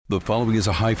The following is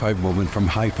a high five moment from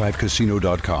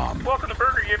highfivecasino.com. Welcome to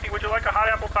Burger Yippee. Would you like a hot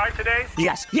apple pie today?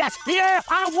 Yes, yeah,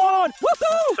 I won!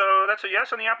 Woohoo! So that's a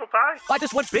yes on the apple pie? I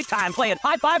just went big time playing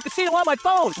High Five Casino on my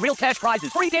phone. Real cash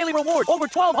prizes, free daily rewards, over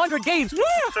 1,200 games. Yeah!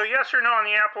 So yes or no on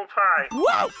the apple pie?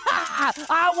 Whoa!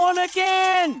 I won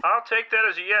again! I'll take that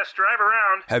as a yes. Drive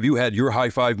around. Have you had your high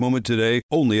five moment today?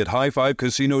 Only at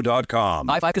highfivecasino.com.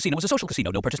 High Five Casino is a social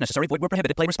casino. No purchase necessary. Void where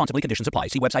prohibited. Play responsibly. Conditions apply.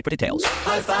 See website for details.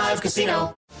 High Five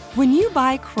Casino. When you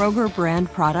buy Kroger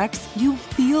brand products, you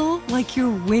feel like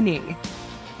you're winning.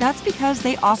 That's because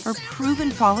they offer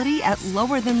proven quality at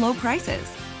lower than low prices.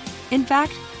 In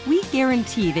fact, we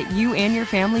guarantee that you and your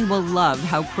family will love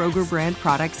how Kroger brand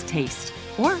products taste,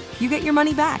 or you get your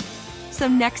money back. So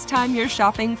next time you're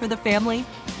shopping for the family,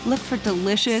 look for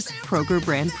delicious Kroger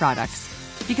brand products,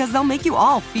 because they'll make you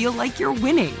all feel like you're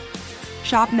winning.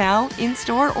 Shop now,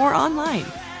 in-store, or online.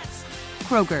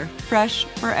 Kroger, fresh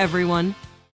for everyone.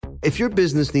 If your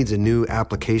business needs a new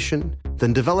application,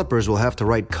 then developers will have to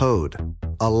write code,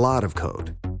 a lot of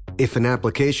code. If an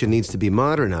application needs to be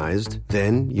modernized,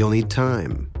 then you'll need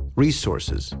time,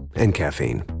 resources, and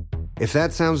caffeine. If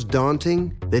that sounds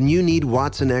daunting, then you need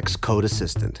Watson X Code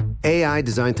Assistant, AI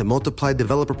designed to multiply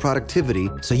developer productivity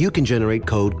so you can generate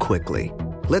code quickly.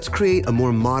 Let's create a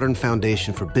more modern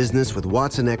foundation for business with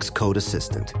Watson X Code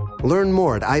Assistant. Learn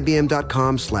more at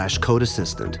ibm.com/code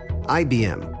assistant.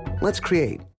 IBM. Let's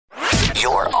create.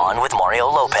 You're on with Mario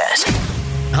Lopez.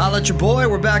 Holla at your boy.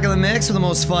 We're back in the mix with the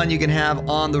most fun you can have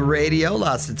on the radio.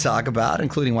 Lots to talk about,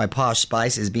 including why Posh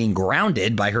Spice is being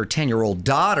grounded by her 10-year-old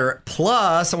daughter.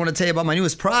 Plus, I want to tell you about my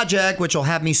newest project, which will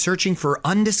have me searching for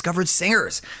undiscovered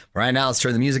singers. Right now, let's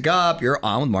turn the music up. You're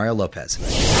on with Mario Lopez.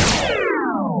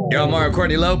 Yo, Mario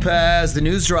Courtney Lopez. The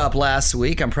news dropped last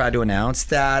week. I'm proud to announce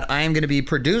that I am going to be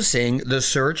producing the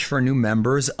search for new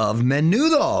members of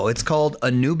Menudo. It's called A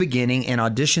New Beginning, and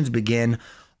auditions begin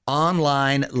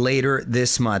online later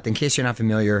this month. In case you're not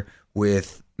familiar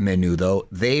with Menudo,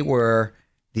 they were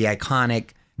the iconic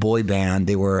boy band.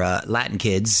 They were Latin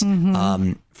kids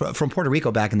from Puerto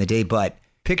Rico back in the day, but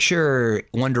picture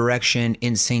One Direction,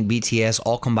 NSYNC, BTS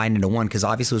all combined into one, because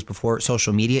obviously it was before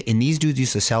social media, and these dudes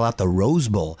used to sell out the Rose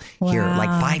Bowl here like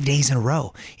 5 days in a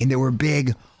row, and they were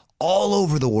big all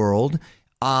over the world.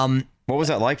 What was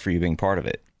that like for you being part of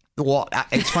it? Well,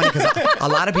 it's funny because a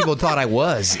lot of people thought I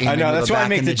was. I know, that's why I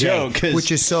make the joke.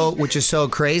 Which is so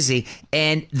crazy.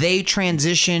 And they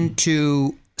transitioned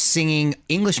to singing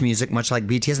English music, much like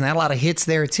BTS, and they had a lot of hits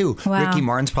there too. Wow. Ricky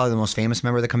Martin's probably the most famous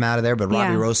member that come out of there, but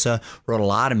Robbie Rosa wrote a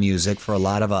lot of music for a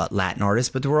lot of Latin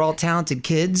artists, but they were all talented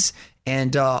kids,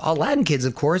 and all Latin kids,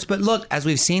 of course. But look, as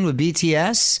we've seen with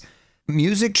BTS,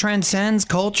 music transcends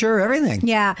culture, everything.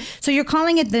 Yeah. So you're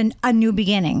calling it A New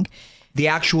Beginning. The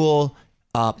actual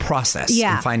process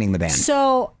in finding the band.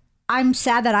 So I'm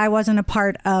sad that I wasn't a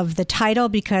part of the title,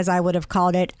 because I would have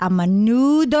called it A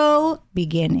Menudo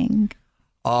Beginning.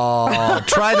 Oh,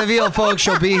 try the veal, folks.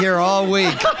 She'll be here all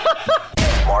week.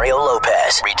 Mario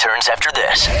Lopez returns after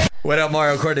this. What up,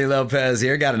 Mario Courtney Lopez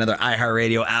here. Got another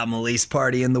iHeartRadio album release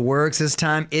party in the works. This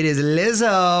time it is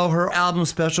Lizzo. Her album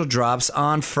special drops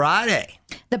on Friday.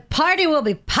 The party will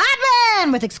be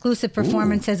popping with exclusive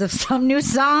performances of some new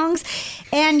songs,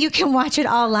 and you can watch it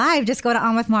all live. Just go to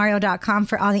onwithmario.com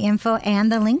for all the info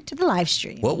and the link to the live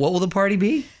stream. What will the party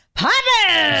be?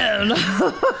 Poppin'!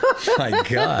 My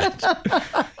God.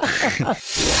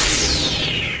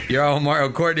 Yo, Mario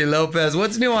Courtney Lopez.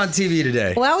 What's new on TV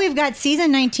today? Well, we've got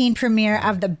season 19 premiere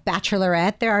of The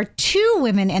Bachelorette. There are two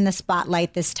women in the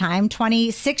spotlight this time,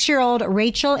 26-year-old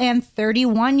Rachel and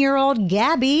 31-year-old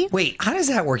Gabby. Wait, how does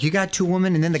that work? You got two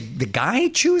women and then the guy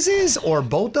chooses, or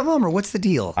both of them, or what's the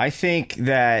deal? I think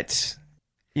that...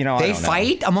 they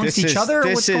fight amongst each other?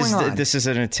 Or what's going on? This is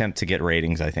an attempt to get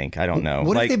ratings, I think. I don't know.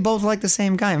 What if they both like the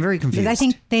same guy? I'm very confused. I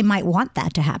think they might want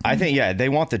that to happen. I think, they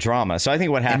want the drama. So I think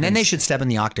what happens... And then they should step in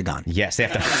the octagon. Yes, they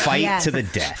have to fight to the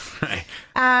death.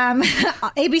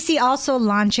 ABC also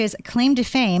launches Claim to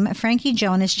Fame. Frankie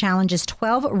Jonas challenges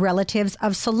 12 relatives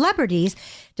of celebrities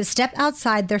to step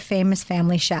outside their famous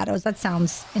family shadows. That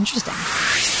sounds interesting.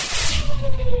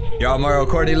 Yo, Mario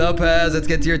Courtney Lopez. Let's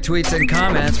get to your tweets and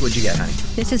comments. What'd you get, honey?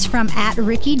 This is from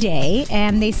 @RickyDay,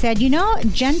 and they said,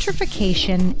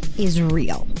 gentrification is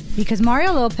real, because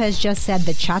Mario Lopez just said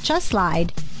the cha-cha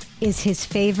slide is his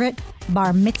favorite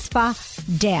bar mitzvah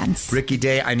dance. Ricky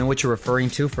Day, I know what you're referring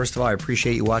to. First of all, I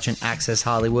appreciate you watching Access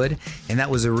Hollywood, and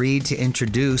that was a read to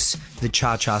introduce the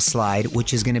cha-cha slide,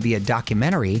 which is going to be a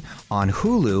documentary on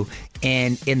Hulu.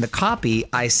 And in the copy,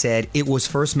 I said it was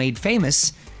first made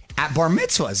famous at bar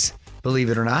mitzvahs, believe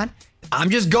it or not. I'm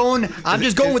just going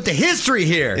with the history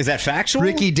here. Is that factual?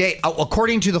 Ricky Day,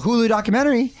 according to the Hulu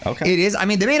documentary, okay, it is. I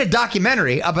mean, they made a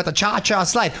documentary about the cha-cha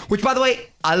slide, which, by the way,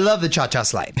 I love the cha-cha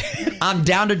slide. I'm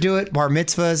down to do it. Bar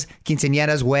mitzvahs,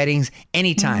 quinceañeras, weddings,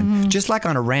 anytime. Just like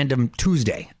on a random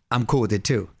Tuesday. I'm cool with it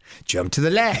too. Jump to the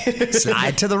left,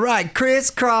 slide to the right,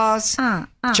 crisscross,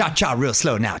 cha-cha real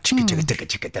slow now. It's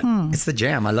the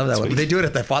jam. I love that one. They do it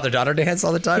at the father-daughter dance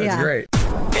all the time. Yeah. It's great.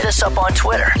 Hit us up on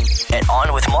Twitter at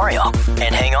On With Mario.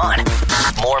 And hang on,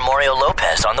 more Mario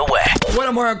Lopez on the way. What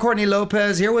up, Mario Courtney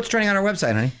Lopez here. What's trending on our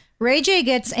website, honey? Ray J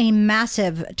gets a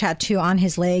massive tattoo on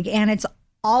his leg, and it's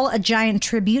all a giant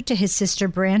tribute to his sister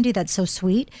Brandy. That's so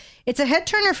sweet. It's a head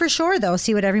turner for sure, though.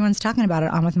 See what everyone's talking about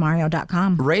at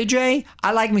onwithmario.com. Ray J,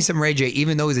 I like me some Ray J,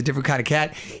 even though he's a different kind of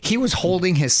cat. He was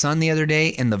holding his son the other day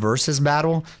in the Versus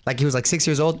battle. Like, he was like 6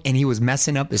 years old, and he was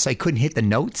messing up, so he couldn't hit the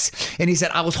notes. And he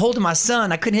said, I was holding my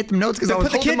son. I couldn't hit the notes because I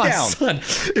was holding my son.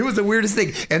 It was the weirdest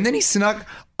thing. And then he snuck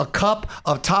a cup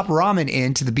of Top Ramen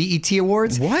into the BET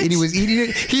Awards. What? And he was eating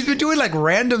it. He's been doing like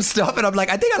random stuff, and I'm like,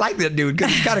 I think I like that dude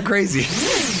because he's kind of crazy.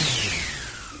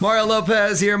 Mario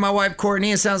Lopez here, my wife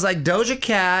Courtney. It sounds like Doja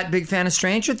Cat, big fan of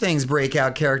Stranger Things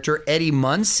breakout character Eddie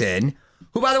Munson,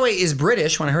 who, by the way, is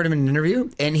British when I heard him in an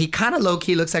interview, and he kind of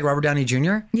low-key looks like Robert Downey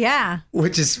Jr. Yeah.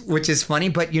 Which is funny,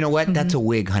 but you know what? That's a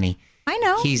wig, honey. I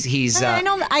know. He's I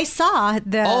know. I saw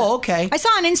the... Oh, okay. I saw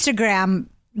on Instagram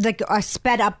a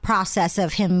sped-up process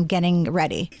of him getting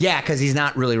ready. Yeah, because he's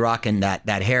not really rocking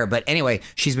that hair. But anyway,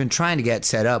 she's been trying to get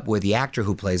set up with the actor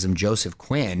who plays him, Joseph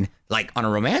Quinn, like on a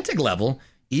romantic level,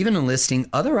 even enlisting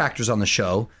other actors on the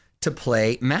show to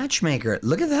play matchmaker.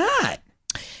 Look at that.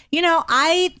 You know,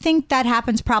 I think that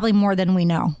happens probably more than we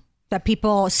know. That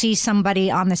people see somebody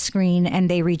on the screen and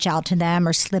they reach out to them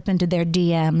or slip into their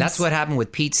DMs. That's what happened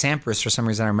with Pete Sampras. For some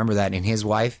reason, I remember that. And his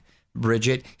wife,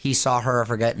 Bridget, he saw her, I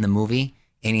forget, in the movie.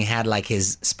 And he had like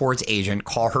his sports agent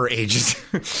call her agent.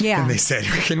 Yeah. And they said,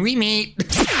 can we meet?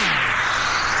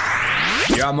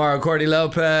 You're on Mario Courtney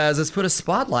Lopez. Let's put a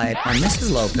spotlight on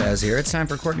Mrs. Lopez here. It's time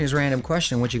for Courtney's random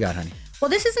question. What you got, honey? Well,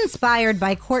 this is inspired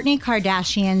by Kourtney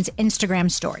Kardashian's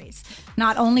Instagram stories.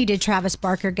 Not only did Travis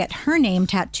Barker get her name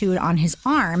tattooed on his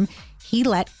arm, he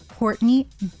let Kourtney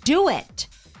do it.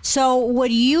 So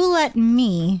would you let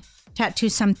me tattoo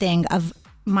something of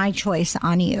my choice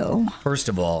on you? First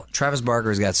of all, Travis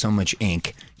Barker's got so much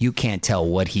ink, you can't tell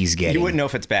what he's getting. You wouldn't know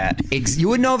if it's bad. You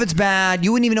wouldn't know if it's bad.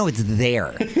 You wouldn't even know it's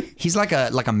there. He's like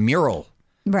a mural,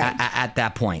 right? At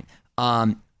that point.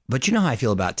 But you know how I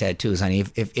feel about tattoos, honey.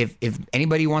 If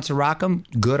anybody wants to rock them,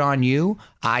 good on you.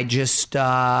 I just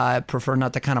prefer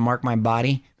not to kind of mark my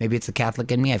body. Maybe it's the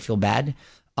Catholic in me. I feel bad.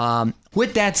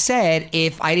 With that said,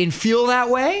 if I didn't feel that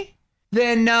way,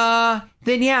 then yeah,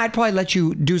 I'd probably let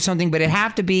you do something. But it'd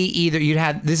have to be either you'd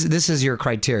have this is your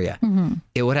criteria. Mm-hmm.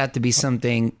 It would have to be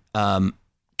something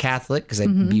Catholic because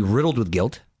I'd be riddled with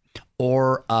guilt,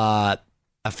 or a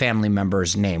family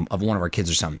member's name of one of our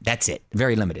kids or something. That's it.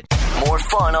 Very limited. More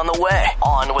fun on the way.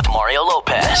 On with Mario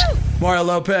Lopez. Mario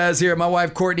Lopez here. My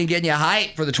wife Courtney getting you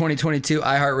hyped for the 2022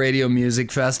 iHeartRadio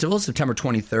Music Festival, September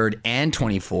 23rd and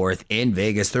 24th in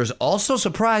Vegas. There's also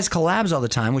surprise collabs all the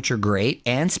time, which are great,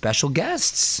 and special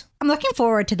guests. I'm looking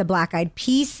forward to the Black Eyed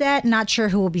Peas set. Not sure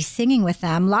who will be singing with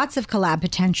them. Lots of collab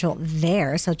potential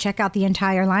there. So check out the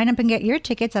entire lineup and get your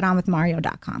tickets at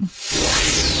onwithmario.com.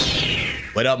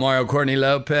 What up, Mario Courtney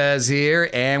Lopez here,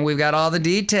 and we've got all the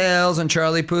details on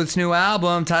Charlie Puth's new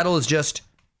album. Title is just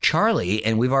Charlie,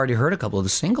 and we've already heard a couple of the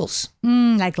singles.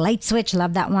 Like Light Switch,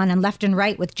 love that one, and Left and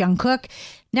Right with Jungkook.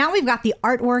 Now we've got the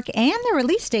artwork and the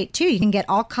release date, too. You can get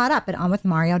all caught up at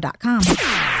onwithmario.com.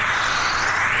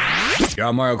 You're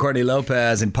on Mario Courtney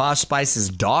Lopez, and Posh Spice's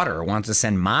daughter wants to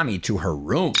send mommy to her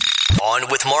room. On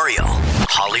with Mario,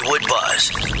 Hollywood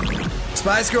Buzz.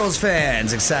 Spice Girls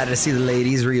fans excited to see the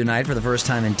ladies reunite for the first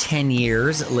time in 10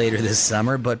 years later this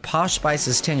summer, but Posh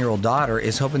Spice's 10-year-old daughter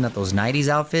is hoping that those 90s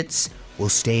outfits will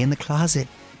stay in the closet.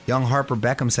 Young Harper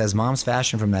Beckham says mom's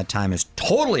fashion from that time is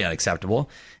totally unacceptable.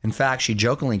 In fact, she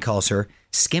jokingly calls her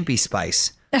Skimpy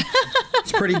Spice.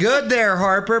 It's pretty good there,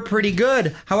 Harper. Pretty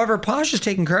good. However, Posh is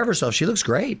taking care of herself. She looks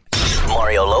great.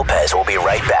 Mario Lopez will be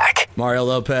right back. Mario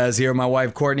Lopez here, my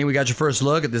wife Courtney. We got your first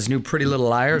look at this new Pretty Little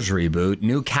Liars reboot.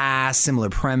 New cast, similar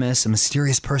premise. A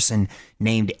mysterious person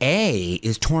named A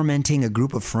is tormenting a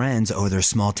group of friends over their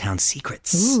small town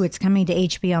secrets. Ooh, it's coming to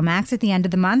HBO Max at the end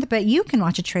of the month, but you can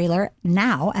watch a trailer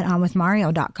now at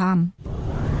onwithmario.com.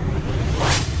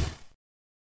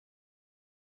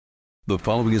 The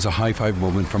following is a high five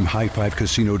moment from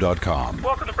highfivecasino.com.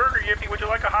 Welcome to Burger Yippee, would you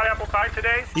like a hot apple pie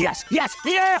today? Yes, yeah,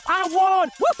 I won!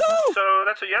 Woohoo! So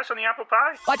that's a yes on the apple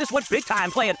pie? I just went big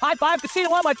time playing High Five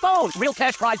Casino on my phone. Real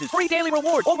cash prizes, free daily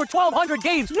rewards, over 1,200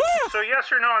 games. Yeah! So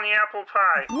yes or no on the apple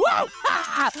pie? Whoa!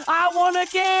 I won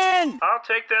again! I'll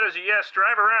take that as a yes.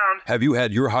 Drive around. Have you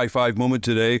had your high five moment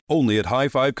today? Only at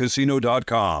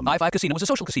highfivecasino.com. High Five Casino is a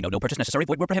social casino. No purchase necessary.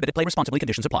 Void where prohibited. Play responsibly.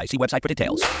 Conditions apply. See website for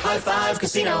details. High Five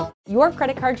Casino. Your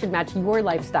credit card should match your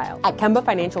lifestyle. At Kemba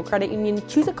Financial Credit Union,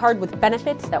 choose a card with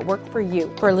benefits that work for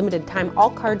you. For a limited time, all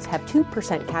cards have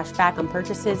 2% cash back on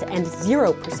purchases and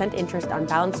 0% interest on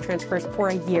balance transfers for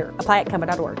a year. Apply at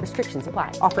Kemba.org. Restrictions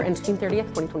apply. Offer ends June 30th,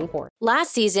 2024.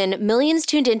 Last season, millions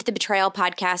tuned into the Betrayal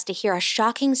podcast to hear a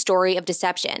shocking story of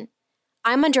deception.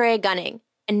 I'm Andrea Gunning,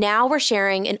 and now we're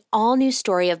sharing an all-new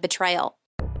story of betrayal.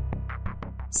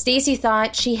 Stacy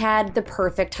thought she had the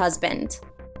perfect husband.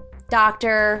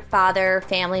 Doctor, father,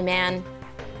 family man.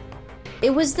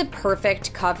 It was the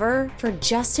perfect cover for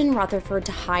Justin Rutherford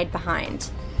to hide behind.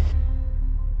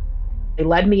 They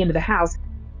led me into the house,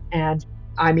 and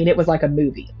I mean, it was like a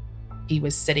movie. He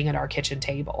was sitting at our kitchen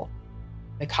table.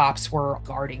 The cops were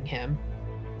guarding him.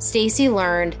 Stacy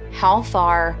learned how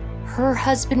far her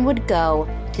husband would go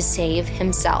to save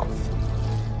himself.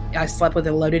 I slept with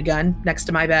a loaded gun next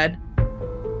to my bed.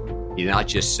 He did not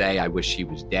just say, I wish he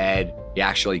was dead. He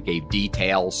actually gave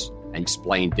details and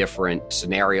explained different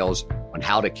scenarios on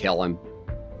how to kill him.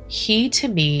 He, to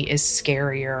me, is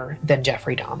scarier than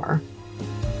Jeffrey Dahmer.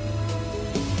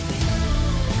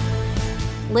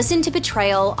 Listen to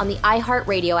Betrayal on the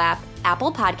iHeartRadio app,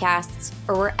 Apple Podcasts,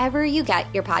 or wherever you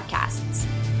get your podcasts.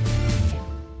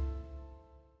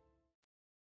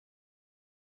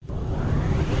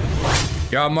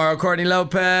 Y'all, Mario Courtney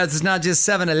Lopez. It's not just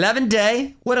 7-Eleven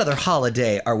Day. What other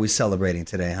holiday are we celebrating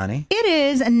today, honey? It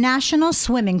is National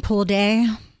Swimming Pool Day.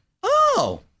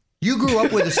 Oh, you grew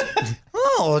up with a...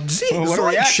 Oh, gee, What a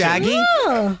sorry, reaction. Shaggy.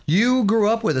 Oh. You grew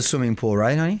up with a swimming pool,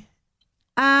 right, honey?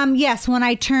 Yes, when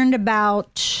I turned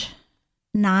about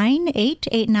 9,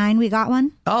 we got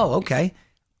one. Oh, okay.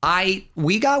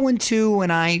 We got one too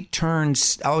when I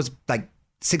was like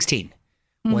 16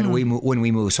 when we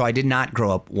moved. So I did not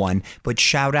grow up one. But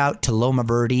shout out to Loma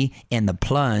Verde and the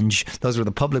Plunge. Those were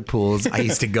the public pools I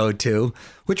used to go to,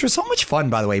 which was so much fun,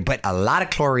 by the way. But a lot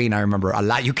of chlorine. I remember a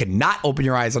lot. You could not open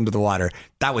your eyes under the water.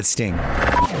 That would sting.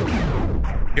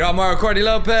 Y'all, Mario Courtney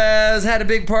Lopez had a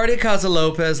big party at Casa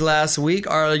Lopez last week.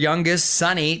 Our youngest,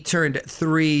 Sonny, turned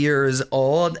 3 years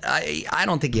old. I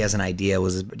don't think he has an idea. Do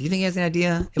you think he has an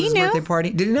idea? It was his birthday party.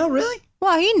 Did he know, really?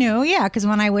 Well, he knew, yeah, because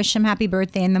when I wished him happy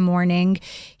birthday in the morning,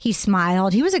 he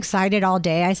smiled. He was excited all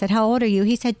day. I said, how old are you?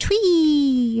 He said,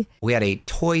 twee. We had a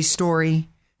Toy Story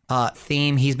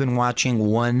theme. He's been watching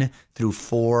 1 through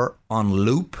 4 on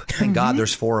loop. Thank God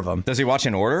there's 4 of them. Does he watch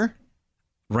in order?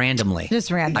 Randomly.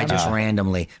 Just randomly.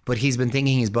 Randomly. But he's been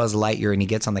thinking he's Buzz Lightyear, and he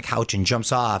gets on the couch and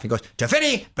jumps off. He goes,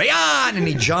 Tiffany, beyond! And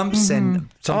he jumps, and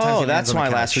sometimes that's why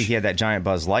last week he had that giant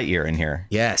Buzz Lightyear in here.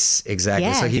 Yes, exactly.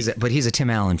 Yeah. So he's a Tim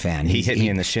Allen fan. He hit me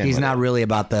in the shin. He's with not it. really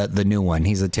about the new one.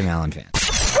 He's a Tim Allen fan.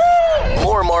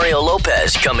 More Mario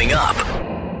Lopez coming up.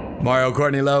 Mario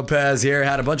Courtney Lopez here.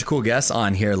 Had a bunch of cool guests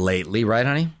on here lately, right,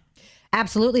 honey?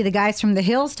 Absolutely. The guys from The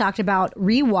Hills talked about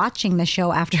rewatching the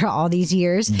show after all these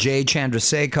years. Jay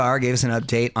Chandrasekhar gave us an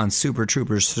update on Super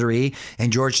Troopers 3,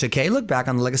 and George Takei looked back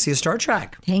on the legacy of Star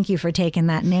Trek. Thank you for taking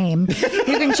that name. You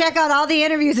can check out all the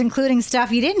interviews, including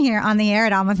stuff you didn't hear on the air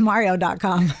at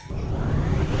onwithmario.com.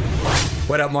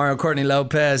 What up, Mario Courtney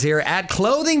Lopez here. Add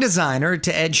clothing designer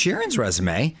to Ed Sheeran's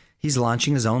resume. He's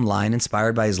launching his own line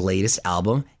inspired by his latest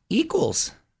album,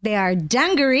 Equals. They are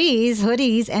dungarees,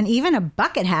 hoodies, and even a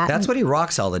bucket hat. That's what he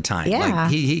rocks all the time. Yeah.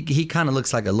 Like he kind of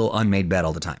looks like a little unmade bed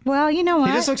all the time. Well, you know what?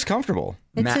 He just looks comfortable.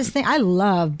 It's his thing. I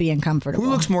love being comfortable.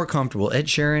 Who looks more comfortable, Ed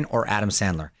Sheeran or Adam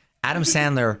Sandler? Adam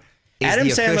Sandler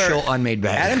is the official unmade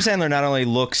bed. Adam Sandler not only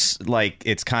looks like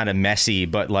it's kind of messy,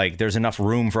 but like there's enough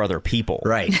room for other people.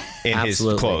 Right. In his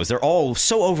Absolutely. clothes. They're all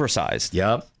so oversized.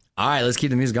 Yep. All right, let's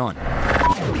keep the music going.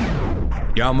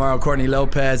 Y'all, Mario Courtney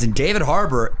Lopez, and David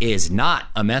Harbour is not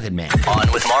a method man.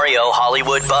 On with Mario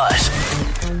Hollywood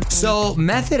Buzz. So,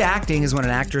 method acting is when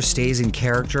an actor stays in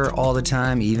character all the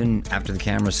time, even after the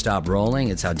cameras stop rolling.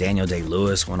 It's how Daniel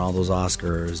Day-Lewis won all those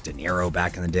Oscars, De Niro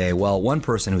back in the day. Well, one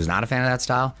person who's not a fan of that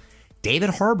style, David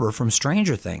Harbour from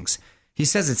Stranger Things. He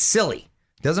says it's silly,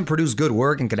 doesn't produce good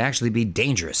work, and could actually be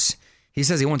dangerous. He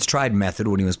says he once tried method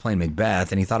when he was playing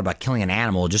Macbeth, and he thought about killing an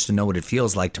animal just to know what it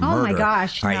feels like to murder. Oh my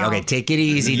gosh! All right, no. okay, take it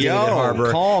easy, Yo, David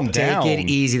Harbour. calm down. Take it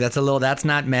easy. That's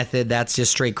not method. That's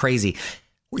just straight crazy.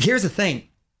 Here's the thing.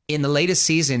 In the latest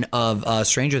season of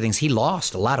Stranger Things, he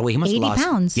lost a lot of weight. He must have 80 lost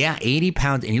pounds. Yeah, 80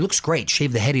 pounds, and he looks great.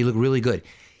 Shaved the head, he looked really good.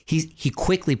 he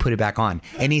quickly put it back on.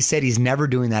 And he said he's never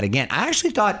doing that again. I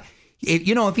actually thought,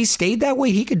 if he stayed that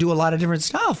way, he could do a lot of different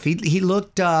stuff. He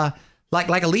looked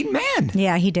like a leading man.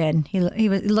 Yeah, he did. He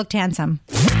looked handsome.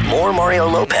 More Mario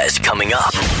Lopez coming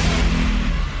up.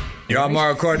 You're on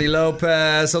Mario Courtney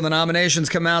Lopez. So the nominations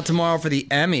come out tomorrow for the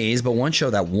Emmys, but one show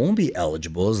that won't be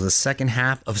eligible is the second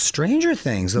half of Stranger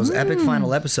Things. Those epic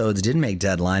final episodes didn't make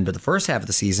deadline, but the first half of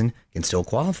the season can still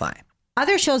qualify.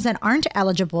 Other shows that aren't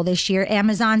eligible this year,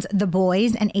 Amazon's The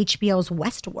Boys and HBO's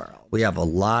Westworld. We have a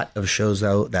lot of shows,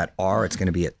 though, that are. It's going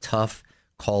to be a tough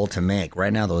call to make.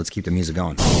 Right now, though, let's keep the music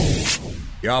going.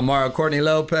 You're on Mario Courtney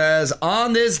Lopez.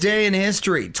 On this day in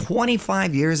history,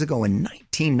 25 years ago in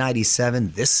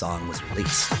 1997, this song was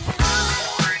released.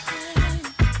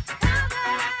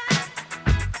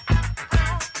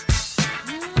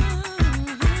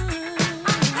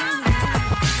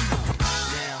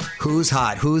 Who's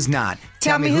hot? Who's not?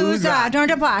 Tell me who's hot.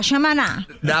 That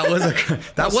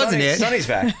wasn't it. Sonny's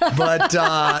back. But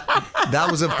that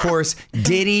was, of course,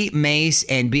 Diddy, Mace,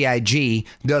 and B.I.G.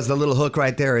 does the little hook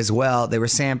right there as well. They were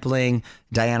sampling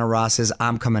Diana Ross's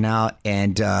I'm Coming Out.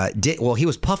 And, he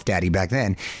was Puff Daddy back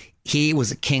then. He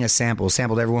was a king of samples,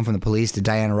 sampled everyone from the Police to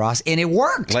Diana Ross, and it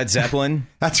worked. Led Zeppelin.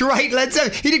 That's right, Led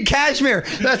Zeppelin. He did Kashmir.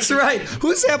 That's right.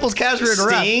 Who samples Kashmir in a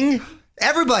rap? Sting.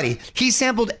 Everybody. He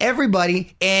sampled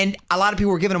everybody, and a lot of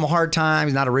people were giving him a hard time.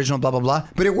 He's not original, blah, blah, blah.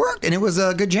 But it worked, and it was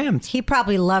a good jam. He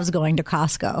probably loves going to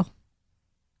Costco.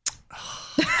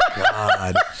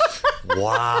 God.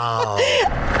 Wow.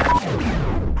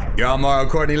 You're on Mario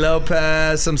Courtney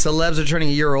Lopez. Some celebs are turning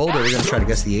a year older. We're going to try to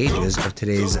guess the ages of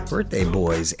today's birthday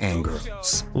boys and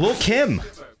girls. Lil' Kim,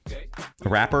 a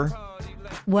rapper.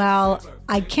 Well,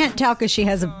 I can't tell because she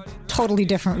has a totally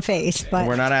different face. But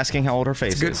we're not asking how old her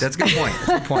face is. That's a good point. That's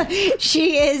a good point.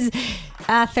 She is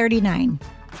 39.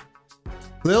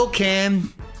 Lil'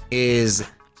 Kim is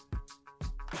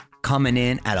coming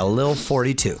in at a little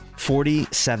 42.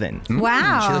 47.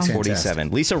 Wow. She looks 47.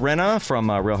 fantastic. Lisa Rinna from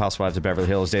Real Housewives of Beverly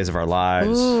Hills, Days of Our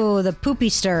Lives. Ooh, the poopy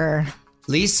stir.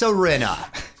 Lisa Rinna.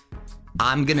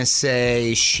 I'm going to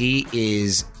say she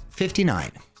is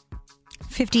 59.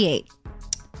 58.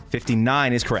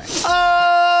 59 is correct.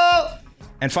 Oh!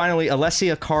 And finally,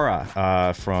 Alessia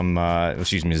Cara from,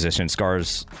 she's a musician,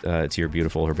 Scars to Your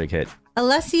Beautiful, her big hit.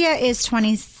 Alessia is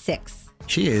 26.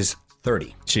 She is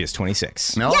 30. She is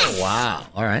 26. Oh, yes! Wow.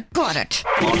 All right. Got it.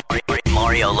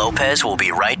 Mario Lopez will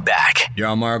be right back. You're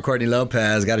on Mario Courtney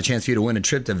Lopez. Got a chance for you to win a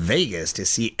trip to Vegas to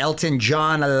see Elton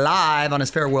John live on his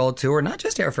farewell tour. Not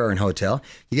just airfare and hotel.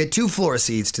 You get 2 floor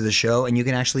seats to the show, and you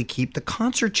can actually keep the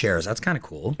concert chairs. That's kind of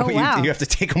cool. Oh, wow. You have to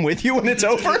take them with you when it's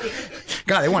over?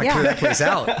 God, they want to clear that place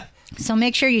out. So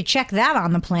make sure you check that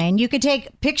on the plane. You could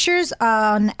take pictures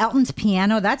on Elton's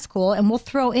piano. That's cool. And we'll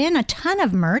throw in a ton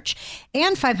of merch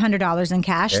and $500 in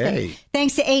cash. Hey.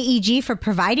 Thanks to AEG for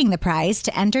providing the prize.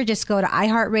 To enter, just go to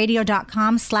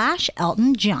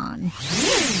iHeartRadio.com/Elton John.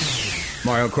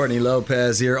 Mario Courtney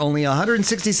Lopez here. Only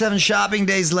 167 shopping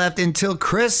days left until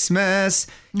Christmas.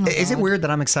 Is it weird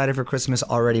that I'm excited for Christmas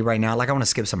already right now? Like I want to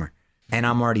skip summer. And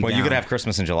I'm already Well, down. you could have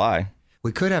Christmas in July.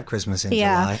 We could have Christmas in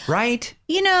Yeah. July, right?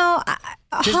 You know,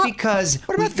 Just because.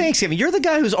 What about Thanksgiving? You're the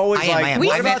guy who's always I am.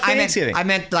 what about Thanksgiving? I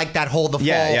meant like that whole, the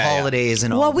fall holidays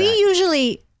and all well,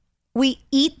 that. we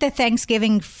eat the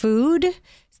Thanksgiving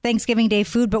Day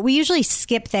food, but we usually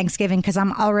skip Thanksgiving because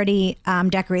I'm already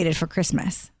decorated for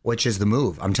Christmas. Which is the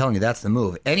move. I'm telling you, that's the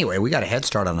move. Anyway, we got a head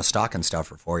start on a stocking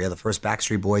stuffer for you. The first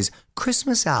Backstreet Boys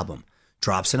Christmas album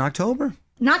drops in October.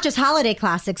 Not just holiday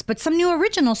classics, but some new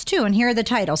originals too. And here are the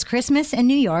titles: Christmas in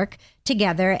New York,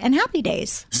 Together, and Happy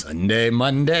Days. Sunday,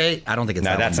 Monday. I don't think it's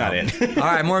No, that that's one, not though. it. All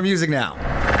right, more music now.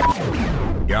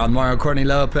 You're on Mario Courtney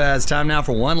Lopez. Time now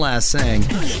for one last thing.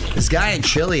 This guy in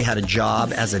Chile had a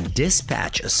job as a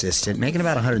dispatch assistant, making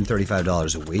about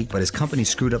 $135 a week, but his company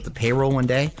screwed up the payroll one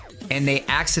day, and they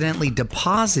accidentally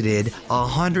deposited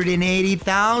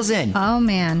 $180,000. Oh,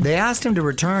 man. They asked him to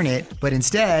return it, but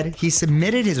instead, he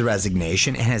submitted his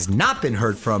resignation and has not been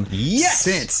heard from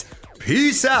since.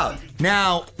 Peace out.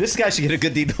 Now, this guy should get a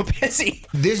good deed no busy.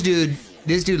 This dude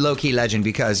low-key legend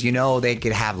because, they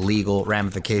could have legal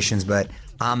ramifications, but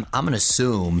I'm going to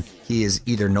assume he is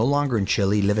either no longer in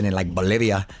Chile, living in like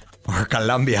Bolivia or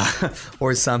Colombia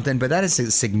or something. But that is a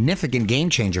significant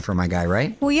game changer for my guy,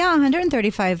 right? Well, yeah,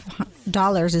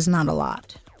 $135 is not a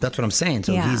lot. That's what I'm saying.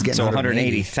 So Yeah. he's getting So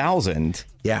 180,000.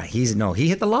 Yeah, he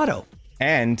hit the lotto.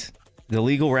 And the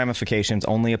legal ramifications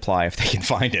only apply if they can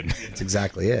find him. That's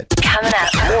exactly it. Coming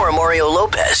up, more Mario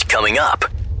Lopez coming up.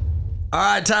 All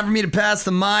right, time for me to pass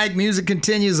the mic. Music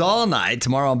continues all night.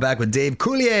 Tomorrow I'm back with Dave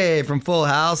Coulier from Full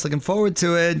House. Looking forward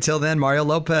to it. Until then, Mario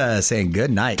Lopez saying good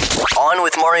night. On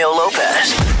with Mario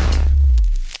Lopez.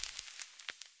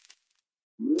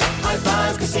 High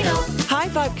Five Casino. High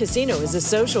Five Casino is a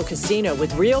social casino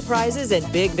with real prizes and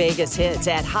big Vegas hits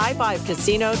at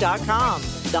highfivecasino.com.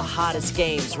 The hottest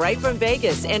games right from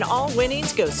Vegas, and all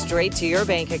winnings go straight to your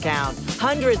bank account.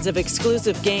 Hundreds of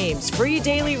exclusive games, free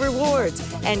daily rewards,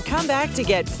 and come back to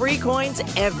get free coins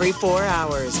every 4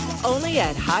 hours. Only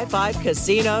at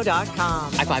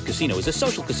highfivecasino.com. High Five Casino is a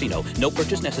social casino. No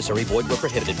purchase necessary. Void where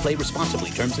prohibited. Play responsibly.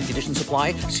 Terms and conditions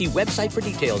apply. See website for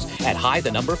details at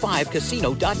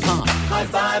high5casino.com. High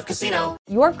Five Casino.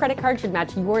 Your credit card should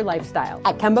match your lifestyle.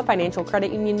 At Kemba Financial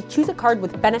Credit Union, choose a card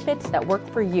with benefits that work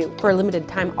for you. For a limited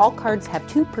time, all cards have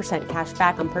 2% cash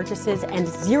back on purchases and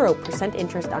 0%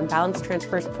 interest on balance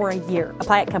transfers for a year.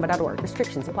 Apply at Kemba.org.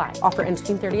 Restrictions apply. Offer ends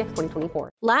June 30th, 2024.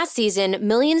 Last season,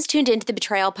 millions tuned into the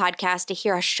Betrayal podcast to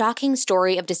hear a shocking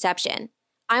story of deception.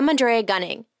 I'm Andrea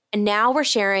Gunning, and now we're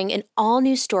sharing an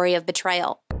all-new story of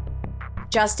betrayal.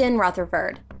 Justin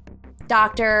Rutherford.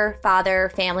 Doctor,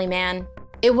 father, family man.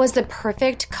 It was the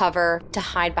perfect cover to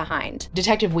hide behind.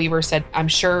 Detective Weaver said, "I'm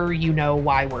sure you know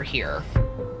why we're here."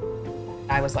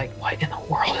 I was like, what in the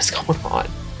world is going on?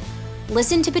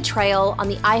 Listen to Betrayal on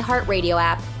the iHeartRadio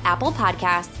app, Apple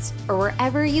Podcasts, or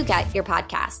wherever you get your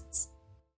podcasts.